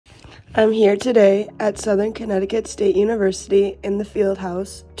I'm here today at Southern Connecticut State University in the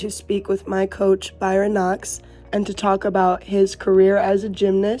Fieldhouse to speak with my coach, Byron Knox, and to talk about his career as a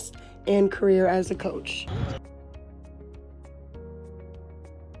gymnast and career as a coach.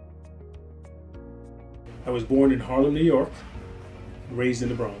 I was born in Harlem, New York, raised in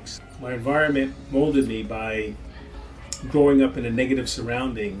the Bronx. My environment molded me by growing up in a negative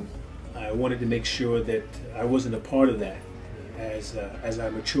surrounding. I wanted to make sure that I wasn't a part of that as I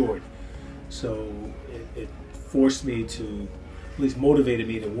matured. So it forced me to, at least motivated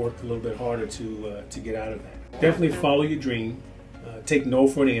me to work a little bit harder to get out of that. Definitely follow your dream. Take no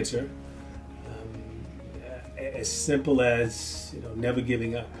for an answer. As simple as never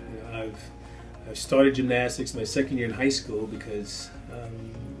giving up. I've started gymnastics my second year in high school because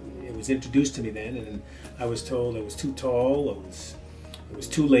it was introduced to me then, and I was told I was too tall, I was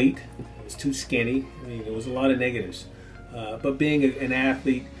too late, I was too skinny. I mean, there was a lot of negatives. But being an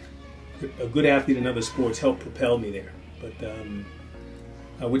athlete, a good athlete in other sports, helped propel me there. But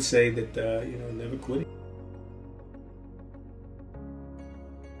I would say that never quitting.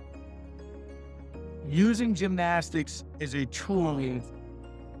 Using gymnastics as a tool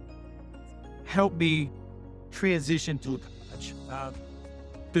helped me transition to college.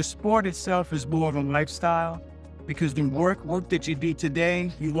 The sport itself is more of a lifestyle because the work that you do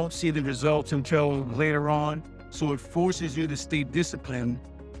today, you won't see the results until later on. So it forces you to stay disciplined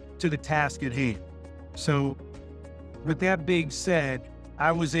to the task at hand. So with that being said,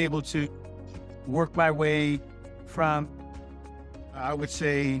 I was able to work my way from, I would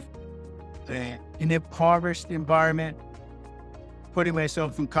say, an impoverished environment, putting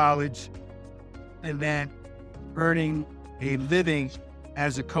myself through college, and then earning a living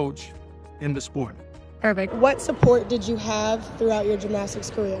as a coach in the sport. Perfect. What support did you have throughout your gymnastics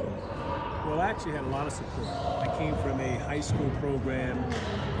career? Well, I actually had a lot of support. I came from a high school program,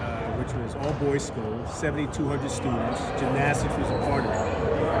 which was all boys school, 7,200 students. Gymnastics was a part of it.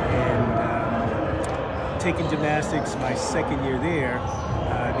 And taking gymnastics my second year there,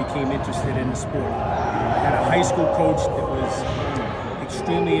 I became interested in the sport. I had a high school coach that was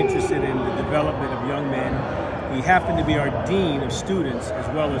extremely interested in the development of young men. He happened to be our dean of students as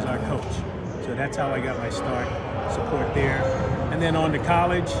well as our coach. So that's how I got my start, support there. And then on to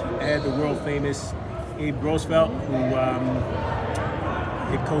college, I had the world famous Abe Grossfeld, who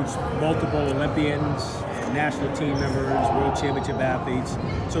had coached multiple Olympians, national team members, world championship athletes.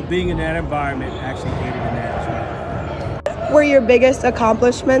 So being in that environment actually aided in that as well. What were your biggest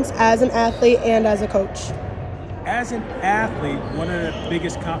accomplishments as an athlete and as a coach? As an athlete, one of the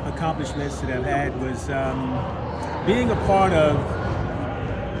biggest accomplishments that I've had was being a part of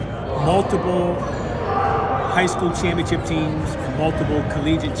multiple high school championship teams and multiple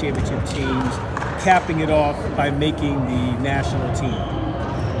collegiate championship teams, capping it off by making the national team.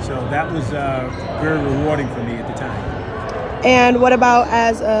 So that was very rewarding for me at the time. And what about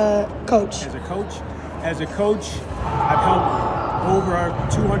as a coach? As a coach, I've helped over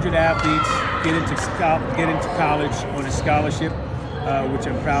 200 athletes get into college on a scholarship, which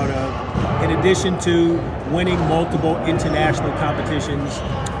I'm proud of, in addition to winning multiple international competitions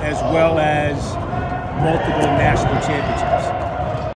as well as multiple national championships.